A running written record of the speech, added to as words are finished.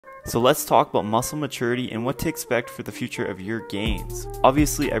So let's talk about muscle maturity and what to expect for the future of your gains.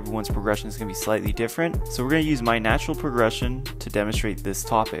 Obviously everyone's progression is going to be slightly different, so we're going to use my natural progression to demonstrate this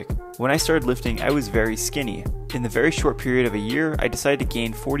topic. When I started lifting, I was very skinny. In the very short period of a year, I decided to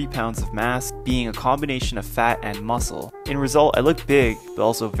gain 40 pounds of mass, being a combination of fat and muscle. In result, I looked big, but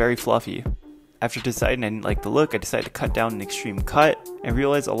also very fluffy. After deciding I didn't like the look, I decided to cut down an extreme cut and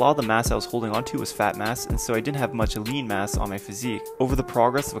realized a lot of the mass I was holding onto was fat mass, and so I didn't have much lean mass on my physique. Over the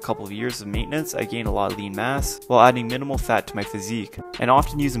progress of a couple of years of maintenance, I gained a lot of lean mass while adding minimal fat to my physique. And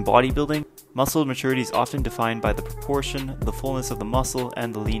often used in bodybuilding, muscle maturity is often defined by the proportion, the fullness of the muscle,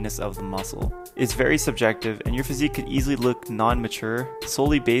 and the leanness of the muscle. It's very subjective, and your physique could easily look non-mature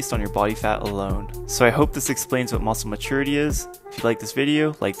solely based on your body fat alone. So I hope this explains what muscle maturity is. If you like this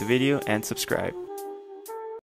video, like the video and subscribe.